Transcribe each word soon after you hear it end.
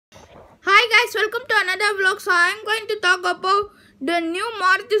guys, welcome to another vlog. So I am going to talk about the new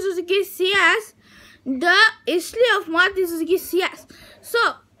Maruti Suzuki ciaz, the history of Maruti Suzuki ciaz. So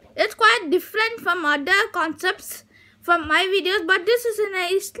it's quite different from other concepts from my videos, but this is in a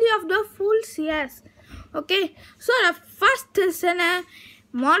history of the full ciaz. Okay, so the first is in a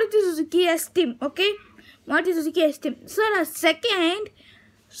Maruti Suzuki Esteem. Okay, Maruti Suzuki Esteem. So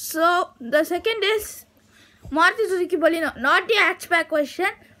the second is Maruti Suzuki Baleno, not the hatchback version,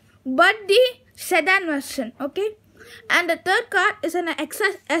 but the sedan version. Okay, and the third car is an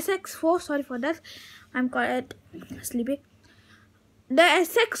SX4. Sorry for that, I'm quite sleepy. The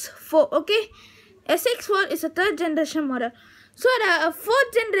SX4. Okay, SX4 is a third generation model. So the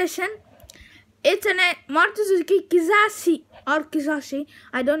fourth generation, it's an Maruti Suzuki Kizashi or Kizashi.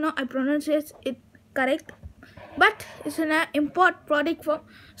 I don't know I pronounce it correct, but it's an import product from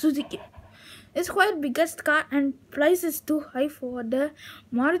Suzuki. It's quite biggest car and price is too high for the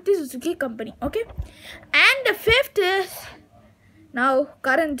Maruti Suzuki company. Okay, and the fifth is now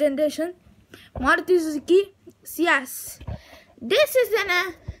current generation Maruti Suzuki ciaz. This is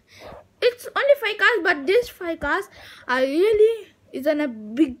it's only 5 cars, but these 5 cars are really a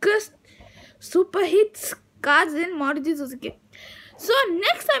biggest super hits cars in Maruti Suzuki. So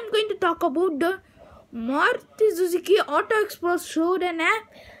next I'm going to talk about the Maruti Suzuki Auto Express showed an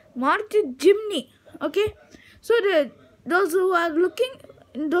Maruti Jimny. Okay, so those who are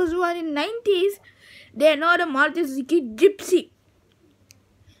in 90s, they know the Maruti Suzuki Gypsy.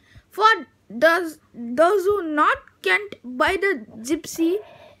 For those who not can't buy the Gypsy,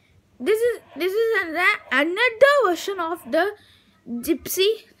 this is another version of the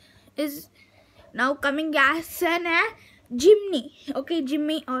Gypsy is now coming as an Jimny. Okay,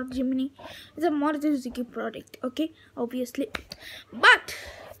 Jimny or Jimny is a Maruti Suzuki product. Okay, obviously, but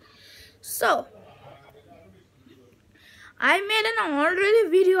so I made an already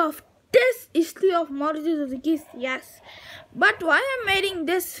video of this history of Maruti Suzuki ciaz. But why I'm making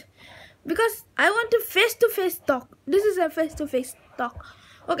this? Because I want to face-to-face talk. This is a face-to-face talk.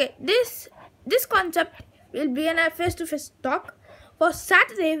 Okay, this concept will be in a face-to-face talk. For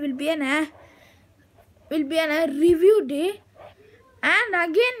Saturday will be a review day, and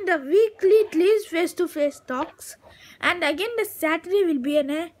again the weekly at least face-to-face talks, and again the Saturday will be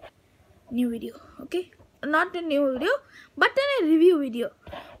a new video. Okay, not a new video, but a review video.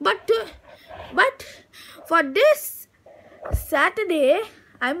 But for this Saturday,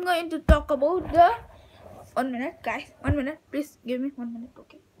 I'm going to talk about the 1 minute, guys. 1 minute, please give me 1 minute.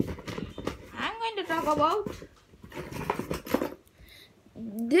 Okay, I'm going to talk about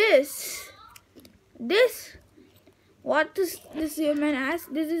this. What is this human as?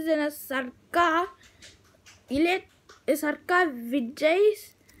 This is in a Sarkar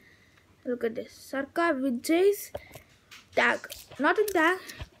Vijay's. Look at this, Sarkar Vijay's tag. Not a tag,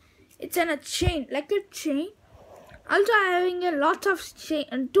 it's in a chain, like a chain. Also having a lot of chain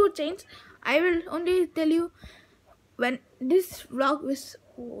and 2 chains. I will only tell you when this vlog is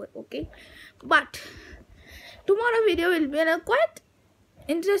over. Okay, but tomorrow video will be quite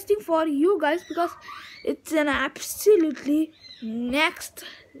interesting for you guys, because it's an absolutely next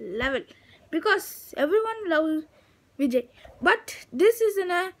level, because everyone loves Vijay, but this is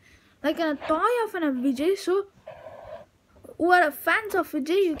like a toy of a Vijay. So who are fans of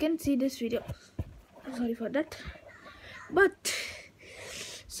Vijay, you can see this video. Sorry for that, but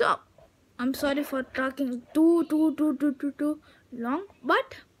so I'm sorry for talking too long,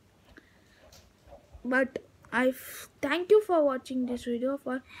 but I thank you for watching this video.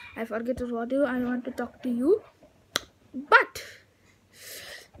 I forget what I want to talk to you, but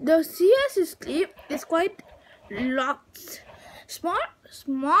the ciaz is quite lots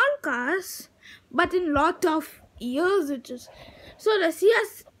small cars, but in lot of years it is. So the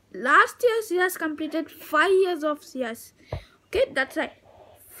ciaz, last year ciaz completed 5 years of ciaz. Okay, that's right,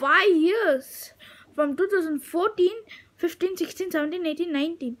 5 years, from 2014, 15, 16, 17, 18,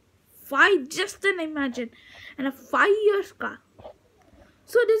 19. 5, just then imagine, and a 5 years car.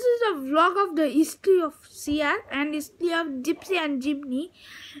 So this is a vlog of the history of ciaz and history of Gypsy and Jimny,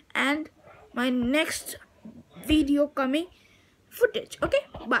 and my next video coming footage. Okay,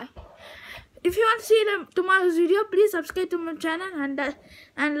 bye. If you want to see tomorrow's video, please subscribe to my channel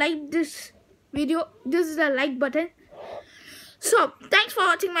and like this video. This is the like button. So thanks for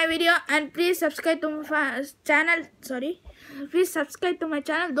watching my video, and please subscribe to my channel. Please subscribe to my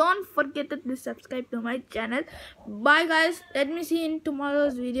channel. Don't forget to please subscribe to my channel. Bye guys, let me see you in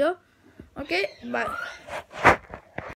tomorrow's video. Okay, bye.